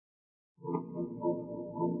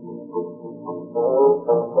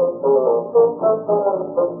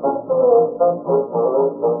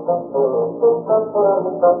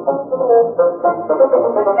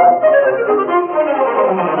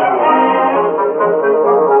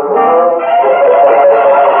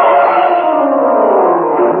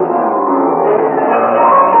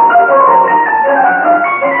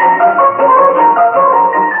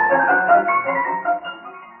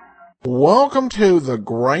Welcome to the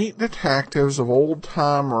Great Detectives of Old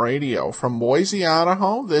Time Radio. From Boise,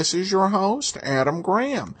 Idaho, this is your host, Adam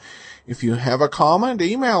Graham. If you have a comment,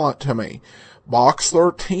 email it to me.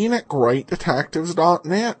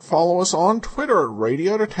 Box13@greatdetectives.net. Follow us on Twitter at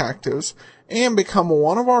Radio Detectives and become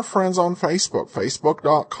one of our friends on Facebook,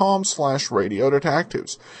 facebook.com/Radio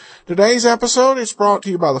Detectives. Today's episode is brought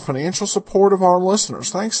to you by the financial support of our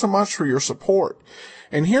listeners. Thanks so much for your support.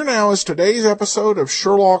 And here now is today's episode of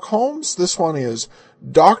Sherlock Holmes. This one is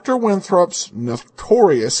Dr. Winthrop's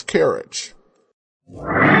Notorious Carriage.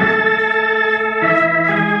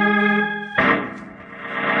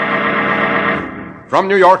 From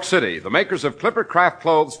New York City, the makers of Clipper Craft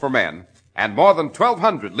clothes for men and more than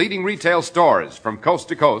 1,200 leading retail stores from coast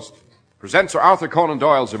to coast present Sir Arthur Conan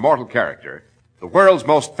Doyle's immortal character, the world's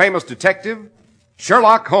most famous detective,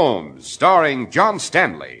 Sherlock Holmes, starring John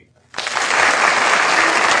Stanley.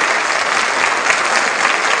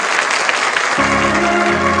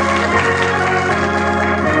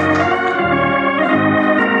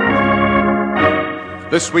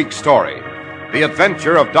 This week's story, the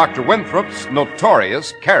adventure of Dr. Winthrop's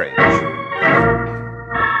notorious Carriage.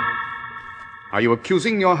 Are you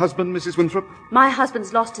accusing your husband, Mrs. Winthrop? My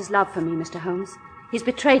husband's lost his love for me, Mr. Holmes. He's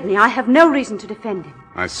betrayed me. I have no reason to defend him.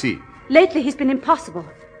 I see. Lately, he's been impossible.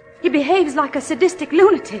 He behaves like a sadistic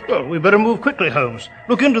lunatic. Well, we better move quickly, Holmes.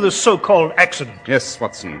 Look into this so-called accident. Yes,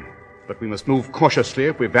 Watson. But we must move cautiously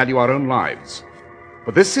if we value our own lives.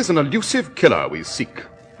 For this is an elusive killer we seek,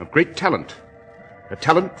 of great talent. A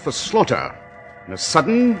talent for slaughter, in a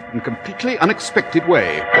sudden and completely unexpected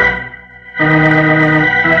way.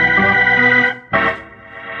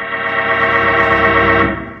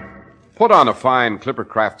 Put on a fine Clipper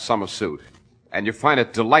Craft summer suit, and you find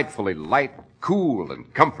it delightfully light, cool,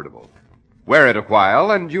 and comfortable. Wear it a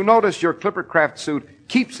while, and you notice your Clipper Craft suit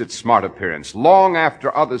keeps its smart appearance long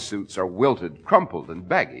after other suits are wilted, crumpled, and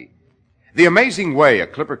baggy. The amazing way a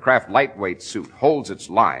Clipper Craft lightweight suit holds its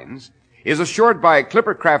lines is assured by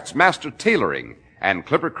Clipper Craft's master tailoring and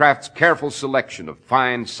Clipper Craft's careful selection of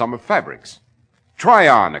fine summer fabrics. Try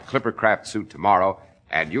on a Clipper Craft suit tomorrow,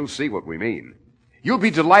 and you'll see what we mean. You'll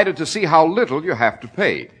be delighted to see how little you have to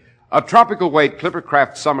pay. A tropical weight Clipper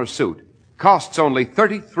Craft summer suit costs only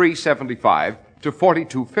 $33.75 to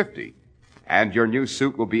 $42.50, and your new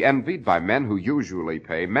suit will be envied by men who usually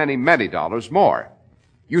pay many, many dollars more.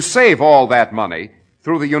 You save all that money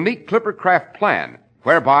through the unique Clipper Craft plan,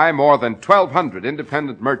 whereby more than 1,200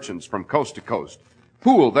 independent merchants from coast to coast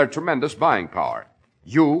pool their tremendous buying power.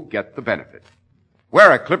 You get the benefit.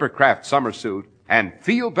 Wear a Clipper Craft summer suit and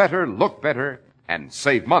feel better, look better, and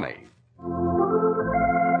save money.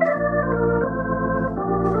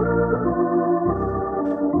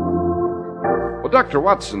 Well, Dr.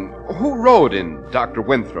 Watson, who rode in Dr.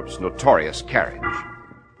 Winthrop's notorious Carriage?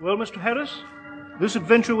 Well, Mr. Harris, this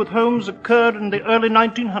adventure with Holmes occurred in the early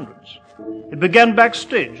 1900s. It began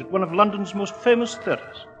backstage at one of London's most famous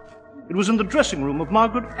theatres. It was in the dressing room of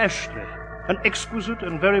Margaret Ashley, an exquisite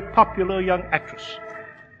and very popular young actress.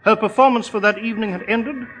 Her performance for that evening had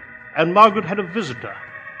ended, and Margaret had a visitor,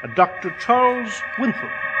 a Dr. Charles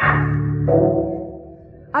Winthrop.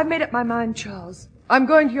 I've made up my mind, Charles. I'm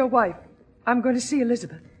going to your wife. I'm going to see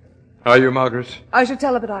Elizabeth. Are you, Margaret? I shall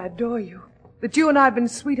tell her that I adore you, that you and I have been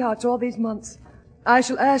sweethearts all these months. I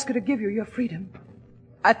shall ask her to give you your freedom.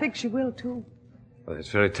 I think she will, too. Well, it's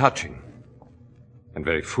very touching. And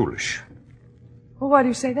very foolish. Well, why do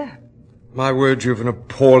you say that? My word, you've an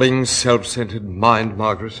appalling, self-centered mind,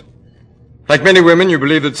 Margaret. Like many women, you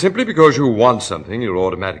believe that simply because you want something, you'll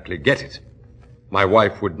automatically get it. My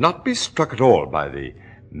wife would not be struck at all by the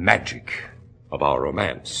magic of our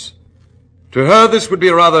romance. To her, this would be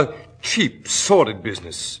a rather cheap, sordid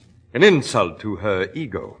business, an insult to her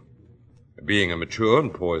ego. Being a mature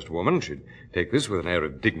and poised woman, she'd take this with an air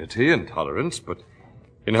of dignity and tolerance, but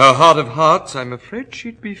in her heart of hearts, I'm afraid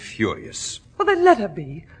she'd be furious. Well, then let her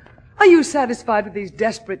be. Are you satisfied with these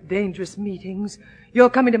desperate, dangerous meetings? You're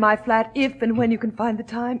coming to my flat if and when you can find the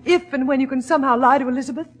time, if and when you can somehow lie to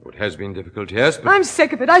Elizabeth? It has been difficult, yes, but... I'm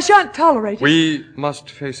sick of it. I shan't tolerate it. We must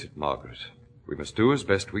face it, Margaret. We must do as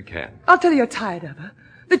best we can. I'll tell you you're tired of her,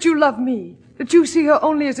 that you love me, that you see her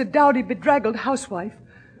only as a dowdy, bedraggled housewife,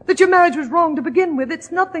 That your marriage was wrong to begin with.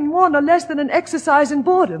 It's nothing more nor less than an exercise in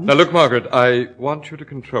boredom. Now look, Margaret, I want you to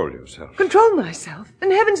control yourself. Control myself?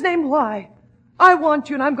 In heaven's name, why? I want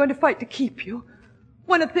you and I'm going to fight to keep you.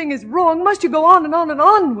 When a thing is wrong, must you go on and on and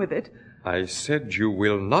on with it? I said you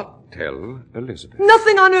will not tell Elizabeth.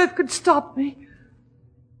 Nothing on earth could stop me.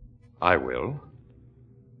 I will.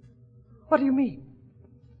 What do you mean?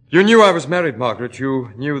 You knew I was married, Margaret.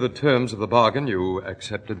 You knew the terms of the bargain. You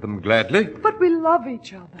accepted them gladly. But we love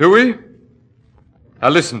each other. Do we? Now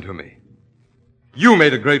listen to me. You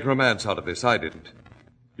made a great romance out of this. I didn't.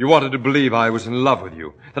 You wanted to believe I was in love with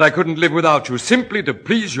you, that I couldn't live without you, simply to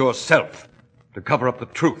please yourself, to cover up the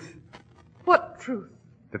truth. What truth?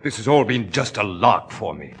 That this has all been just a lark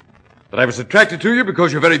for me. That I was attracted to you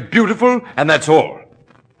because you're very beautiful, and that's all.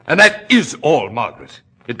 And that is all, Margaret.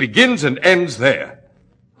 It begins and ends there.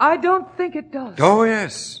 I don't think it does. Oh,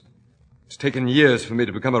 yes. It's taken years for me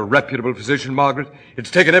to become a reputable physician, Margaret. It's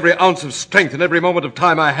taken every ounce of strength and every moment of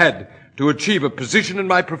time I had to achieve a position in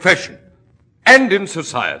my profession and in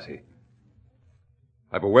society.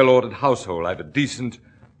 I've a well-ordered household. I've a decent,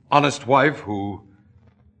 honest wife who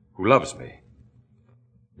loves me.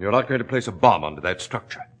 You're not going to place a bomb under that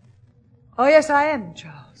structure. Oh, yes, I am,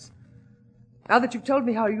 Charles. Now that you've told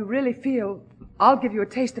me how you really feel, I'll give you a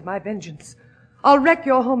taste of my vengeance. I'll wreck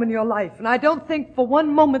your home and your life, and I don't think for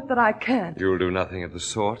one moment that I can. You'll do nothing of the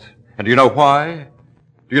sort. And do you know why?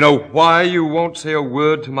 Do you know why you won't say a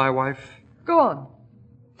word to my wife? Go on.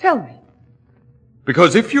 Tell me.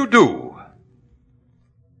 Because if you do,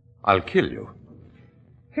 I'll kill you.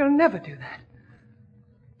 He'll never do that.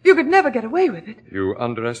 You could never get away with it. You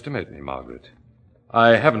underestimate me, Margaret.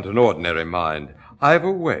 I haven't an ordinary mind. I've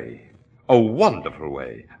a way. A wonderful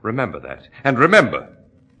way. Remember that. And remember,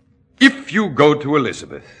 if you go to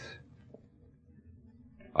Elizabeth,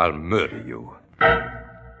 I'll murder you.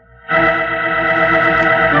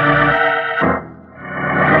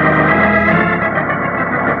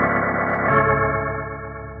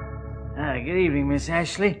 Good evening, Miss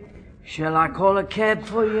Ashley. Shall I call a cab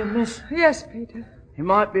for you, miss? Yes, Peter. It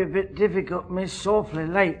might be a bit difficult, miss. Awfully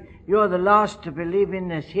late. You're the last to be leaving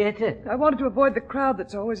the theatre. I wanted to avoid the crowd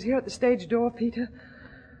that's always here at the stage door, Peter.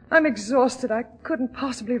 I'm exhausted. I couldn't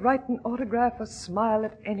possibly write an autograph or smile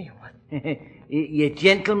at anyone. Your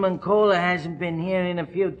gentleman caller hasn't been here in a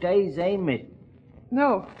few days, eh, miss?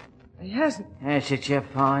 No, he hasn't. Such a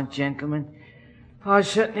fine gentleman. I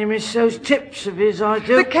certainly miss those tips of his, I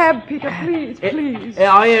do. The cab, Peter, please, please.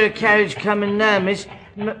 I hear a carriage coming now, miss.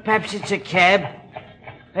 Perhaps it's a cab.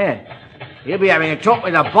 Yeah. He'll be having a talk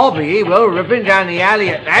with a bobby, he will, ripping down the alley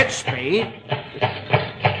at that speed.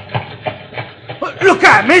 Look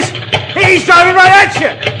out, miss! He's driving right at you!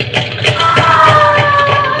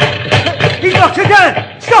 He's knocked her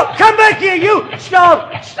down! Stop! Come back here, you!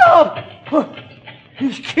 Stop! Stop! Oh,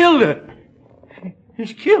 he's killed her.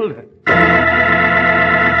 He's killed her.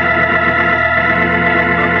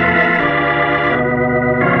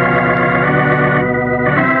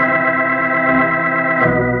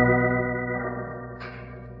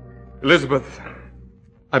 Elizabeth,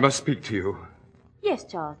 I must speak to you. Yes,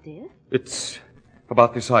 Charles, dear. It's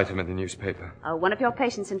about this item in the newspaper. Oh, one of your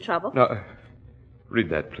patients in trouble? No, read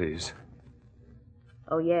that, please.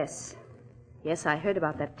 Oh, yes. Yes, I heard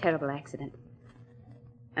about that terrible accident.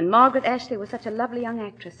 And Margaret Ashley was such a lovely young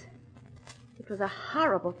actress. It was a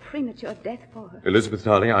horrible, premature death for her. Elizabeth,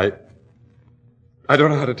 darling, I don't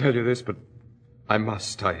know how to tell you this, but I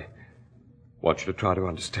must. I want you to try to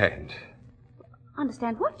understand.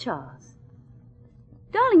 Understand what, Charles?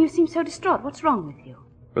 Darling, you seem so distraught. What's wrong with you?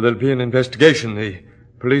 Well, there'll be an investigation. The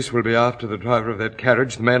police will be after the driver of that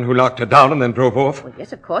carriage, the man who knocked her down and then drove off. Well,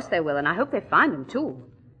 yes, of course they will, and I hope they find him, too.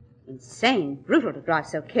 Insane, brutal to drive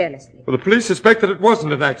so carelessly. Well, the police suspect that it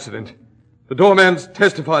wasn't an accident. The doorman's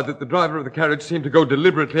testified that the driver of the carriage seemed to go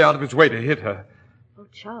deliberately out of his way to hit her. Oh,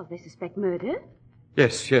 Charles, they suspect murder?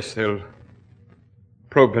 Yes, they'll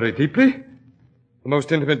probe very deeply. The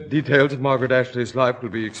most intimate details of Margaret Ashley's life will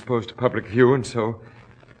be exposed to public view, and so,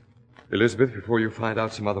 Elizabeth, before you find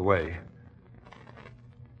out some other way,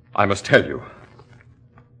 I must tell you.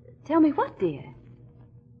 Tell me what, dear?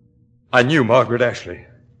 I knew Margaret Ashley.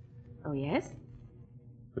 Oh, yes?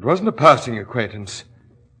 It wasn't a passing acquaintance.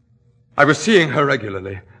 I was seeing her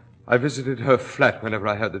regularly. I visited her flat whenever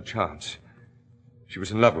I had the chance. She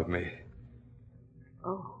was in love with me.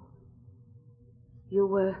 Oh. You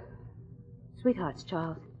were sweethearts,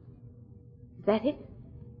 Charles. Is that it?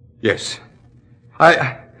 Yes.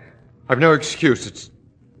 I've no excuse. It's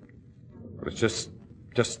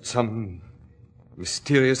just some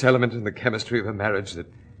mysterious element in the chemistry of a marriage that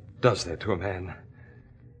does that to a man.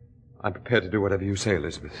 I'm prepared to do whatever you say,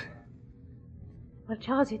 Elizabeth. Well,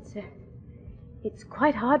 Charles, it's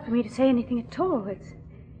quite hard for me to say anything at all. It's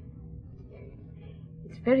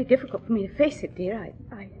very difficult for me to face it, dear.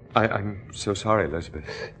 I'm so sorry, Elizabeth.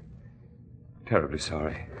 Terribly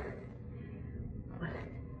sorry. Well,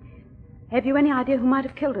 have you any idea who might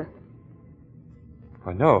have killed her?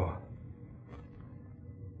 I know.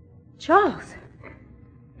 Charles.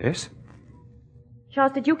 Yes?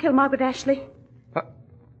 Charles, did you kill Margaret Ashley?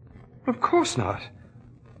 Of course not.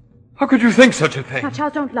 How could you think such a thing? Now,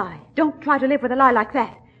 Charles, don't lie. Don't try to live with a lie like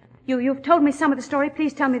that. You've told me some of the story.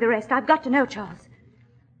 Please tell me the rest. I've got to know, Charles.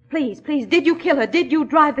 Please, did you kill her? Did you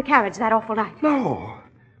drive the carriage that awful night? No.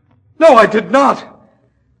 No, I did not.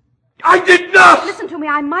 I did not! Listen to me.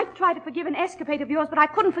 I might try to forgive an escapade of yours, but I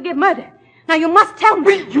couldn't forgive murder. Now, you must tell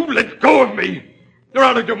me. Will you let go of me? You're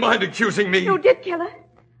out of your mind accusing me. You did kill her.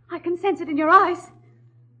 I can sense it in your eyes.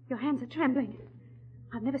 Your hands are trembling.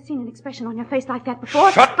 I've never seen an expression on your face like that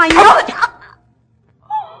before. Shut I up! know that.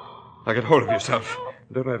 Now get hold of yourself.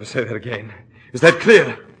 Don't ever say that again. Is that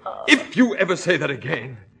clear? If you ever say that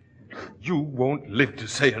again, you won't live to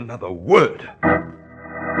say another word.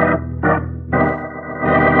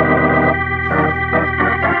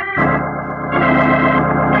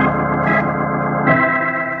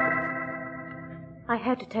 I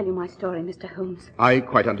had to tell you my story, Mr. Holmes. I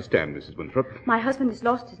quite understand, Mrs. Winthrop. My husband has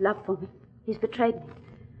lost his love for me. He's betrayed me.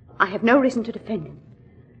 I have no reason to defend him.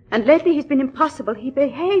 And lately he's been impossible. He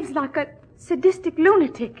behaves like a sadistic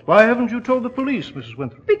lunatic. Why haven't you told the police, Mrs.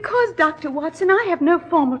 Winthrop? Because, Dr. Watson, I have no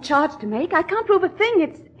formal charge to make. I can't prove a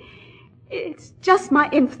thing. It's just my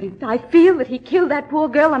instinct. I feel that he killed that poor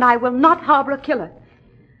girl, and I will not harbor a killer.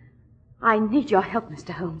 I need your help,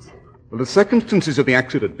 Mr. Holmes. Well, the circumstances of the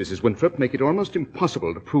accident, Mrs. Winthrop, make it almost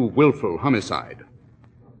impossible to prove willful homicide.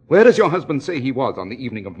 Where does your husband say he was on the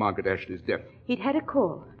evening of Margaret Ashley's death? He'd had a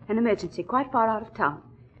call, an emergency, quite far out of town.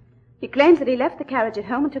 He claims that he left the carriage at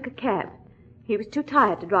home and took a cab. He was too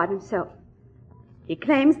tired to drive himself. He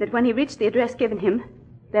claims that when he reached the address given him,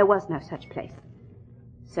 there was no such place.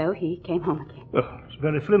 So he came home again. Oh, it's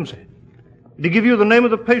very flimsy. Did he give you the name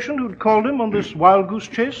of the patient who'd called him on this wild goose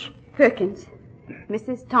chase? Perkins.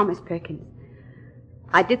 Mrs. Thomas Perkins.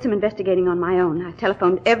 I did some investigating on my own. I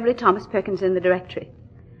telephoned every Thomas Perkins in the directory.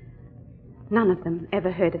 None of them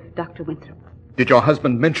ever heard of Dr. Winthrop. Did your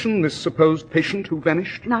husband mention this supposed patient who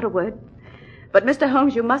vanished? Not a word. But, Mr.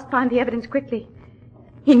 Holmes, you must find the evidence quickly.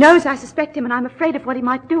 He knows I suspect him, and I'm afraid of what he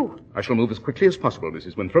might do. I shall move as quickly as possible,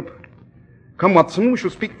 Mrs. Winthrop. Come, Watson, we shall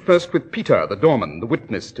speak first with Peter, the doorman, the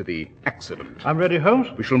witness to the accident. I'm ready, Holmes.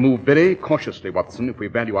 We shall move very cautiously, Watson, if we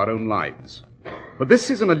value our own lives. But this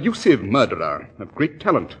is an elusive murderer of great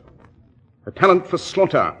talent. A talent for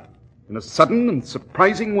slaughter in a sudden and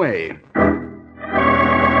surprising way.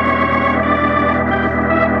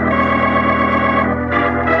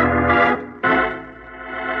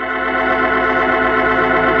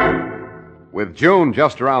 With June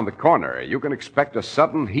just around the corner, you can expect a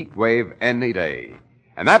sudden heat wave any day.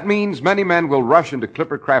 And that means many men will rush into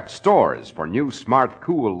Clippercraft stores for new, smart,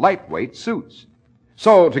 cool, lightweight suits.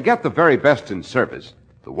 So, to get the very best in service,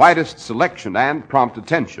 the widest selection and prompt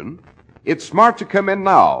attention, it's smart to come in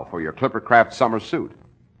now for your Clippercraft summer suit.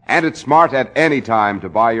 And it's smart at any time to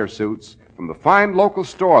buy your suits from the fine local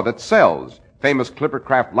store that sells famous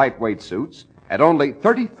Clippercraft lightweight suits at only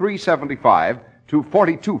 $33.75 to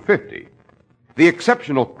 $42.50. The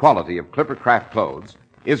exceptional quality of Clippercraft clothes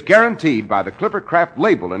is guaranteed by the Clippercraft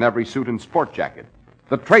label in every suit and sport jacket,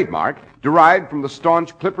 the trademark derived from the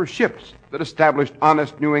staunch Clipper ships that established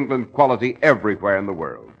honest New England quality everywhere in the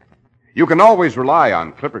world. You can always rely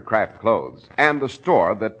on Clippercraft clothes and the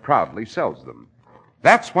store that proudly sells them.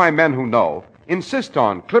 That's why men who know insist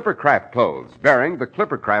on Clippercraft clothes bearing the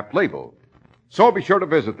Clippercraft label. So be sure to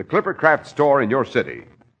visit the Clippercraft store in your city.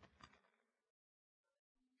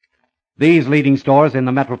 These leading stores in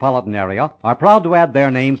the metropolitan area are proud to add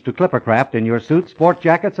their names to Clippercraft in your suits, sport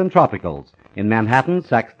jackets, and tropicals. In Manhattan,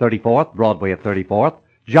 Saks 34th, Broadway at 34th.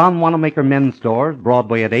 John Wanamaker Men's Stores,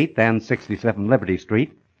 Broadway at 8th and 67 Liberty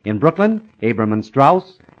Street. In Brooklyn, Abram &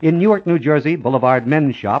 Strauss. In Newark, New Jersey, Boulevard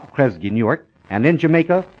Men's Shop, Kresge, Newark. And in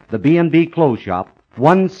Jamaica, the B&B Clothes Shop,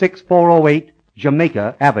 16408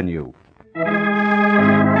 Jamaica Avenue.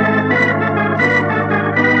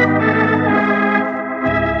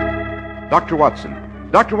 Dr.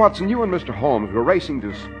 Watson, you and Mr. Holmes were racing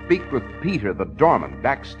to speak with Peter, the doorman,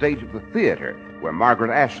 backstage of the theater where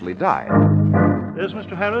Margaret Ashley died. Yes,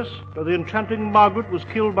 Mr. Harris. The enchanting Margaret was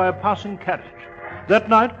killed by a passing carriage. That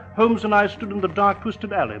night, Holmes and I stood in the dark,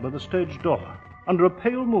 twisted alley by the stage door, under a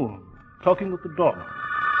pale moon, talking with the doorman.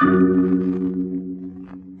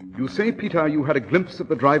 You say, Peter, you had a glimpse of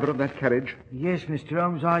the driver of that carriage? Yes, Mr.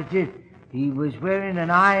 Holmes, I did. He was wearing an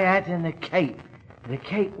high hat and a cape. The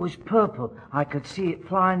cape was purple. I could see it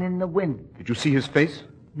flying in the wind. Did you see his face?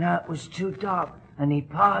 No, it was too dark, and he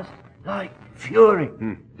passed like fury.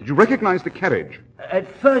 Did you recognize the carriage? At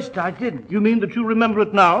first, I didn't. You mean that you remember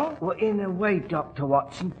it now? Well, in a way, Dr.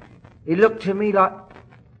 Watson. It looked to me like...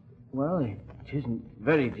 Well, it isn't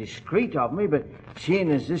very discreet of me, but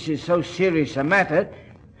seeing as this is so serious a matter,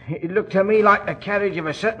 it looked to me like the carriage of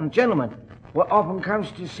a certain gentleman what often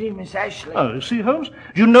comes to see Miss Ashley. Oh, see, Holmes?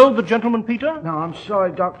 Do you know the gentleman, Peter? No, I'm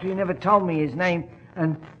sorry, Doctor. He never told me his name.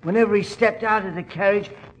 And whenever he stepped out of the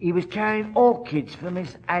carriage, he was carrying orchids for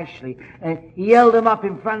Miss Ashley. And he held them up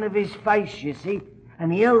in front of his face, you see.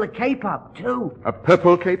 And he held the cape up, too. A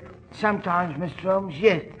purple cape? Sometimes, Mr. Holmes,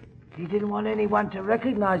 yes. He didn't want anyone to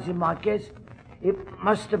recognize him, I guess. It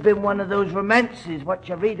must have been one of those romances what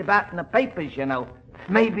you read about in the papers, you know.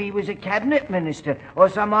 Maybe he was a cabinet minister or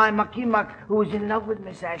some high mucky-muck who was in love with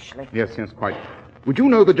Miss Ashley. Yes, quite. Would you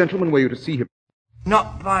know the gentleman were you to see him?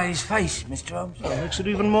 Not by his face, Mr. Holmes. That makes it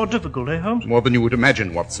even more difficult, eh, Holmes? More than you would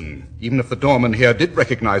imagine, Watson. Even if the doorman here did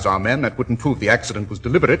recognize our man, that wouldn't prove the accident was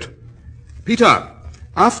deliberate. Peter,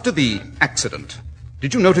 after the accident,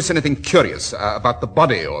 did you notice anything curious about the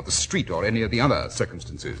body or the street or any of the other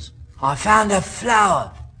circumstances? I found a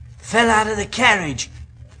flower. Fell out of the carriage.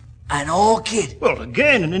 An orchid. Well,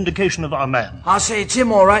 again, an indication of our man. I'll say it's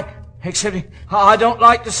him, all right. Except I don't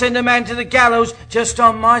like to send a man to the gallows just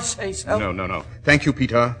on my say-so. No. Thank you,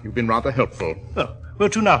 Peter. You've been rather helpful. Well, where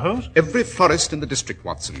to now, Holmes? Every florist in the district,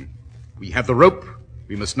 Watson. We have the rope.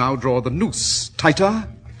 We must now draw the noose tighter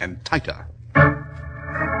and tighter.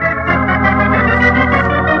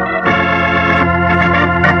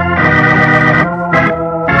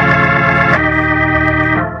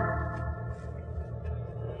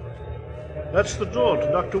 That's the door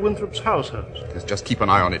to Dr. Winthrop's house, Holmes. Let's just keep an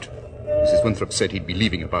eye on it. Mrs. Winthrop said he'd be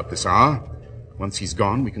leaving about this hour. Once he's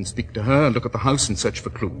gone, we can speak to her, look at the house, and search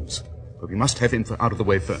for clues. But we must have him out of the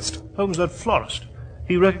way first. Holmes, that florist.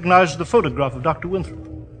 He recognized the photograph of Dr. Winthrop.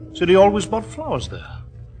 Said he always bought flowers there.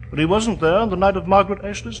 But he wasn't there on the night of Margaret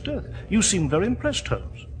Ashley's death. You seem very impressed,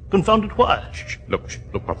 Holmes. Confounded why? Shh. Look,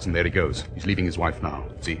 Watson, there he goes. He's leaving his wife now.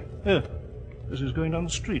 See? Yeah, as he's going down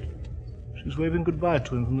the street. She's waving goodbye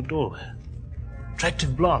to him from the doorway.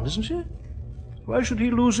 Attractive blonde, isn't she? Why should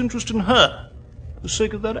he lose interest in her for the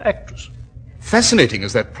sake of that actress? Fascinating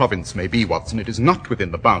as that province may be, Watson, it is not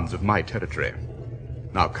within the bounds of my territory.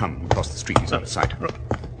 Now come, across the street. He's out of sight. Right.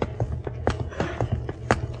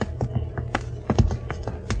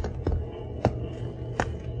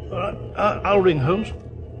 All right, I'll ring Holmes.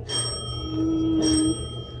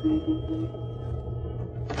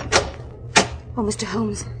 Oh, Mr.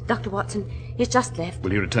 Holmes, Dr. Watson, he's just left.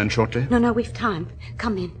 Will he return shortly? No, we've time.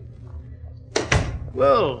 Come in.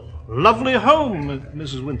 Well, lovely home,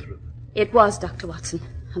 Mrs. Winthrop. It was, Dr. Watson,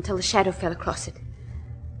 until the shadow fell across it.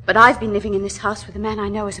 But I've been living in this house with a man I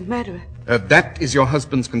know is a murderer. That is your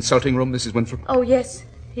husband's consulting room, Mrs. Winthrop? Oh, yes.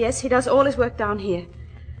 Yes, he does all his work down here.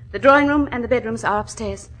 The drawing room and the bedrooms are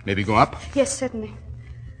upstairs. Maybe go up? Yes, certainly.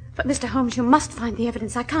 But, Mr. Holmes, you must find the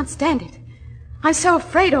evidence. I can't stand it. I'm so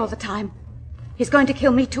afraid all the time. He's going to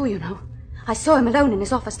kill me, too, you know. I saw him alone in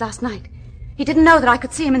his office last night. He didn't know that I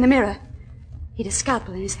could see him in the mirror. He'd a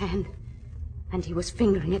scalpel in his hand, and he was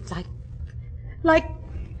fingering it like...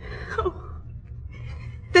 Oh.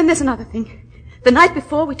 Then there's another thing. The night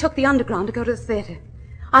before, we took the underground to go to the theater.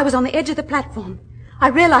 I was on the edge of the platform. I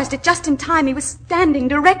realized it just in time. He was standing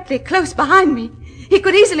directly close behind me. He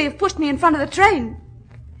could easily have pushed me in front of the train.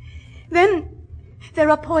 Then there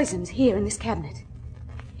are poisons here in this cabinet.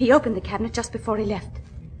 He opened the cabinet just before he left.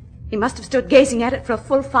 He must have stood gazing at it for a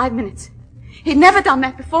full 5 minutes. He'd never done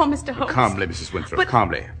that before, Mr. Holmes. Calmly, Mrs. Winthrop,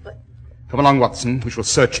 calmly. Come along, Watson. We shall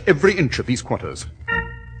search every inch of these quarters.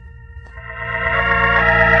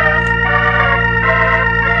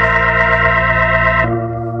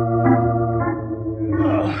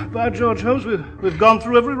 By George, Holmes, we've gone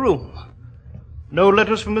through every room. No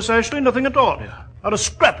letters from Miss Ashley, nothing at all here. Not a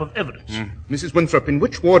scrap of evidence. Mrs. Winthrop, in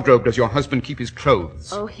which wardrobe does your husband keep his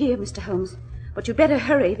clothes? Oh, here, Mr. Holmes. But you'd better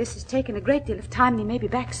hurry. This has taken a great deal of time, and he may be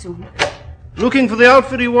back soon. Looking for the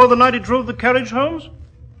outfit he wore the night he drove the carriage, Holmes?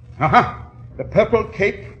 Aha! The purple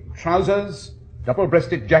cape, trousers,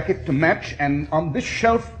 double-breasted jacket to match, and on this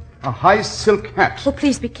shelf, a high silk hat. Oh,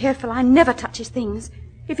 please be careful. I never touch his things.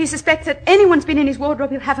 If he suspects that anyone's been in his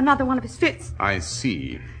wardrobe, he'll have another one of his fits. I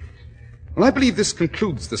see. Well, I believe this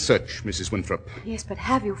concludes the search, Mrs. Winthrop. Yes, but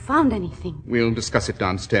have you found anything? We'll discuss it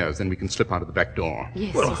downstairs, then we can slip out of the back door.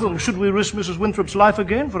 Yes. Well, Holmes, should we risk Mrs. Winthrop's life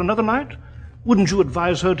again for another night? Wouldn't you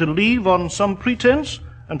advise her to leave on some pretense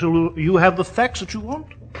until you have the facts that you want?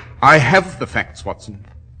 I have the facts, Watson.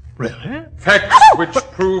 Really? Facts which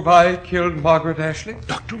prove I killed Margaret Ashley?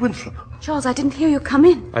 Dr. Winthrop. Charles, I didn't hear you come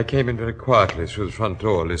in. I came in very quietly through the front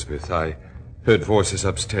door, Elizabeth. I heard voices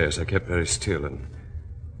upstairs. I kept very still and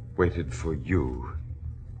waited for you.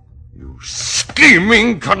 You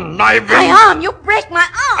scheming, conniving... My arm! You break my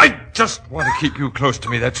arm! I just want to keep you close to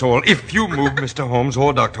me, that's all. If you move, Mr. Holmes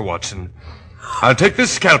or Dr. Watson, I'll take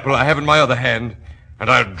this scalpel I have in my other hand, and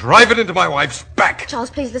I'll drive it into my wife's back. Charles,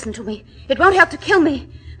 please listen to me. It won't help to kill me.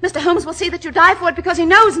 Mr. Holmes will see that you die for it because he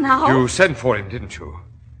knows now. You sent for him, didn't you?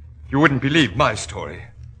 You wouldn't believe my story.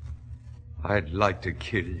 I'd like to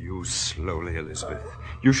kill you slowly, Elizabeth.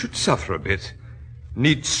 You should suffer a bit.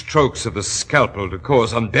 Neat strokes of the scalpel to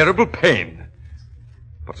cause unbearable pain.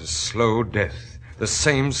 But a slow death, the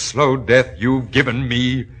same slow death you've given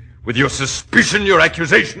me with your suspicion, your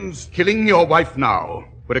accusations. Killing your wife now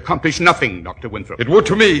would accomplish nothing, Dr. Winthrop. It would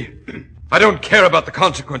to me. I don't care about the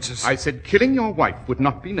consequences. I said killing your wife would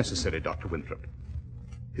not be necessary, Dr. Winthrop.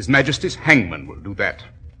 His Majesty's hangman will do that.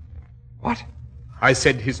 What? I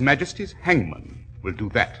said His Majesty's hangman will do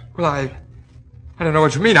that. Well, I don't know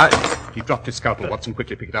what you mean. He dropped his scalpel. Watson,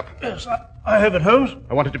 quickly pick it up. Yes, I have it, Holmes.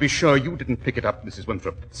 I wanted to be sure you didn't pick it up, Mrs.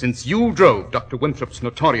 Winthrop. Since you drove Dr. Winthrop's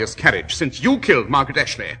notorious carriage, since you killed Margaret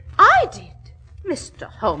Ashley. I did? Mr.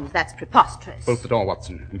 Holmes, that's preposterous. Bolt the door,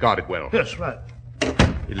 Watson, and guard it well. Yes, right.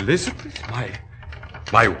 Elizabeth,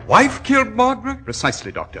 my wife killed Margaret?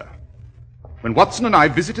 Precisely, Doctor. When Watson and I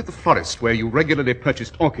visited the florist where you regularly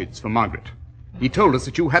purchased orchids for Margaret, he told us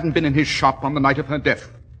that you hadn't been in his shop on the night of her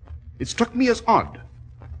death. It struck me as odd.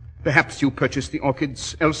 Perhaps you purchased the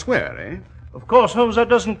orchids elsewhere, eh? Of course, Holmes, that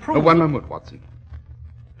doesn't prove... One moment, Watson.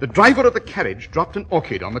 The driver of the carriage dropped an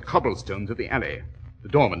orchid on the cobblestones of the alley. The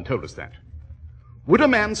doorman told us that. Would a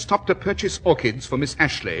man stop to purchase orchids for Miss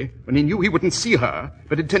Ashley when he knew he wouldn't see her,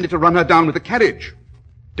 but intended to run her down with a carriage?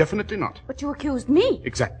 Definitely not. But you accused me.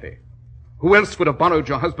 Exactly. Who else would have borrowed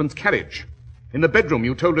your husband's carriage? In the bedroom,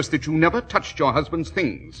 you told us that you never touched your husband's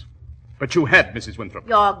things. But you had, Mrs. Winthrop.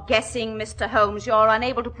 You're guessing, Mr. Holmes. You're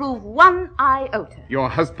unable to prove one iota. Your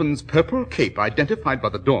husband's purple cape, identified by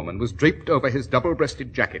the doorman, was draped over his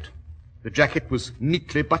double-breasted jacket. The jacket was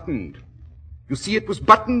neatly buttoned. You see, it was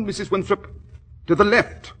buttoned, Mrs. Winthrop, to the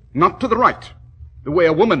left, not to the right, the way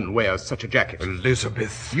a woman wears such a jacket.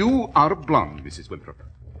 Elizabeth. You are a blonde, Mrs. Winthrop,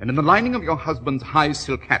 and in the lining of your husband's high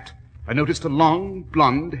silk hat, I noticed a long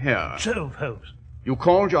blonde hair. Jove, Holmes. You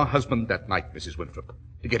called your husband that night, Mrs. Winthrop,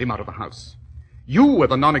 to get him out of the house. You were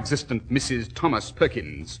the non-existent Mrs. Thomas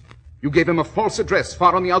Perkins. You gave him a false address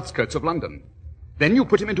far on the outskirts of London. Then you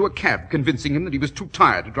put him into a cab, convincing him that he was too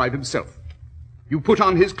tired to drive himself. You put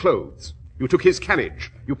on his clothes. You took his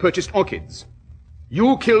carriage. You purchased orchids.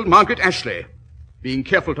 You killed Margaret Ashley, being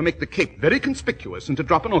careful to make the cape very conspicuous and to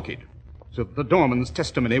drop an orchid, so that the doorman's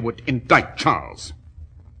testimony would indict Charles.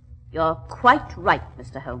 You're quite right,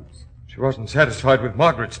 Mr. Holmes. She wasn't satisfied with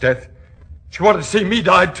Margaret's death. She wanted to see me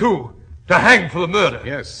die, too, to hang for the murder.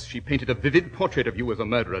 Yes, she painted a vivid portrait of you as a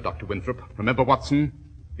murderer, Dr. Winthrop. Remember, Watson?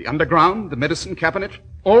 The underground, the medicine cabinet,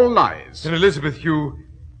 all lies. And Elizabeth, you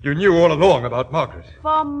knew all along about Margaret.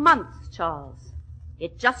 For months, Charles.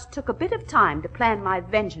 It just took a bit of time to plan my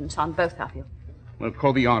vengeance on both of you. Well,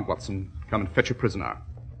 call the yard, Watson. Come and fetch a prisoner.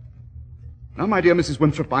 Now, my dear Mrs.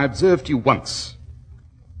 Winthrop, I observed to you once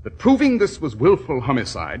that proving this was willful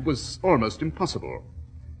homicide was almost impossible.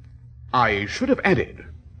 I should have added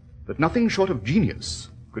that nothing short of genius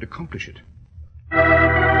could accomplish it.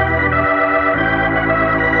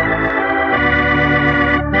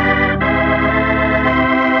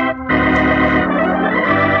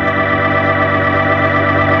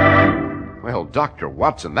 Well, Dr.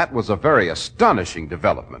 Watson, that was a very astonishing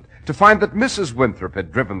development, to find that Mrs. Winthrop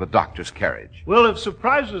had driven the doctor's carriage. Well, if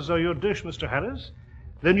surprises are your dish, Mr. Harris,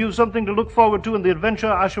 then you've something to look forward to in the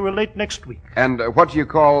adventure I shall relate next week. And what do you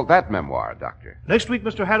call that memoir, Doctor? Next week,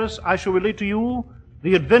 Mr. Harris, I shall relate to you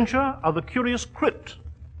The Adventure of the Curious Crypt.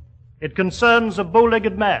 It concerns a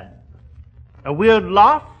bow-legged man, a weird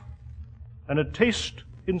laugh, and a taste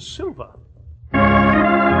in silver.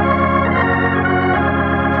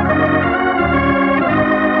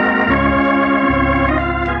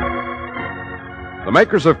 The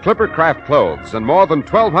makers of Clippercraft clothes and more than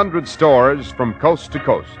 1,200 stores from coast to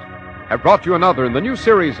coast have brought you another in the new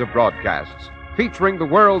series of broadcasts featuring the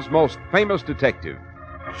world's most famous detective,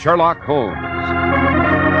 Sherlock Holmes.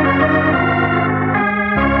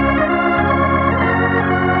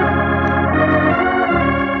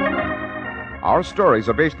 Our stories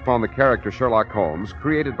are based upon the character Sherlock Holmes,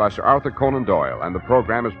 created by Sir Arthur Conan Doyle, and the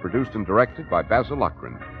program is produced and directed by Basil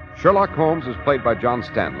Luckran. Sherlock Holmes is played by John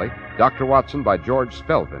Stanley, Dr. Watson by George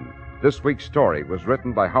Spelvin. This week's story was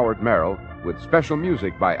written by Howard Merrill with special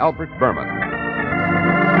music by Albert Berman.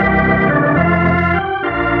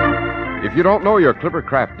 If you don't know your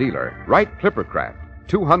Clippercraft dealer, write Clippercraft,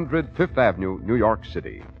 200 Fifth Avenue, New York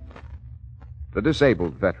City. The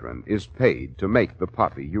disabled veteran is paid to make the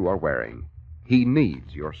puppy you are wearing. He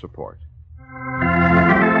needs your support.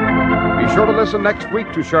 Be sure to listen next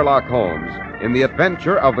week to Sherlock Holmes in the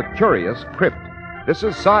adventure of the curious Crypt. This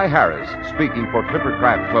is Cy Harris speaking for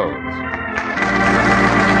Clippercraft Clothes.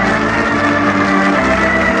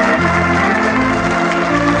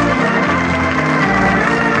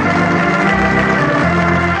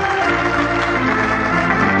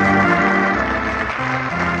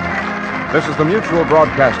 This is the Mutual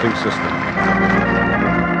Broadcasting System.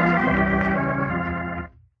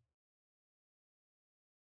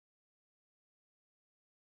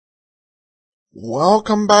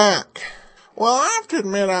 Welcome back. Well, I have to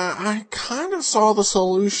admit, I kind of saw the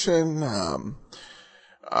solution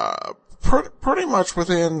pretty much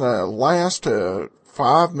within the last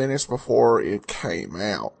 5 minutes before it came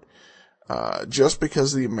out. Just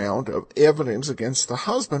because the amount of evidence against the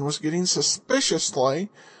husband was getting suspiciously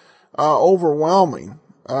overwhelming.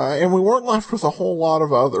 And we weren't left with a whole lot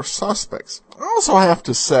of other suspects. I also have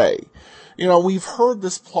to say, we've heard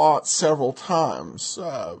this plot several times,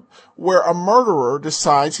 where a murderer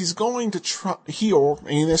decides he's going to try, he or,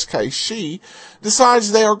 in this case, she,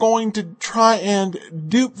 decides they are going to try and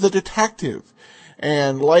dupe the detective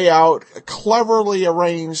and lay out a cleverly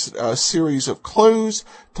arranged series of clues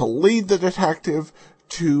to lead the detective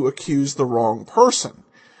to accuse the wrong person.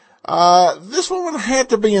 This woman had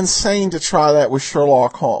to be insane to try that with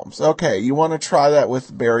Sherlock Holmes. Okay, you want to try that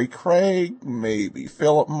with Barry Craig? Maybe.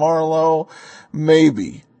 Philip Marlowe?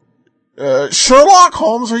 Maybe. Sherlock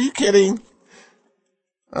Holmes? Are you kidding?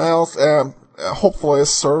 Well, hopefully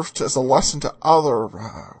this served as a lesson to other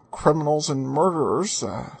criminals and murderers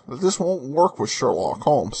that this won't work with Sherlock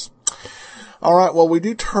Holmes. All right, well, we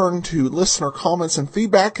do turn to listener comments and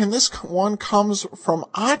feedback, and this one comes from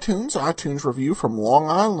iTunes review from Long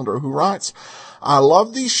Islander, who writes, I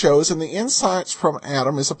love these shows, and the insights from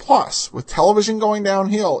Adam is a plus. With television going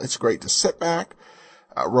downhill, it's great to sit back,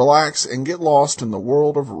 relax, and get lost in the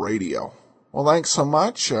world of radio. Well, thanks so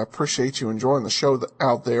much. I appreciate you enjoying the show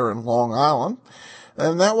out there in Long Island.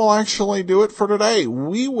 And that will actually do it for today.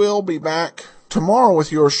 We will be back tomorrow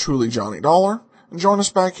with yours truly, Johnny Dollar. And join us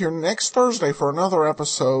back here next Thursday for another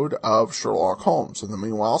episode of Sherlock Holmes. In the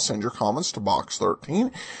meanwhile, send your comments to Box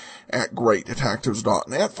 13 at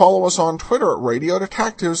greatdetectives.net. Follow us on Twitter at Radio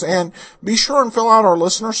Detectives, and be sure and fill out our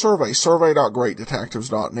listener survey,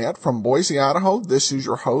 survey.greatdetectives.net. From Boise, Idaho, this is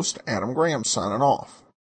your host, Adam Graham, signing off.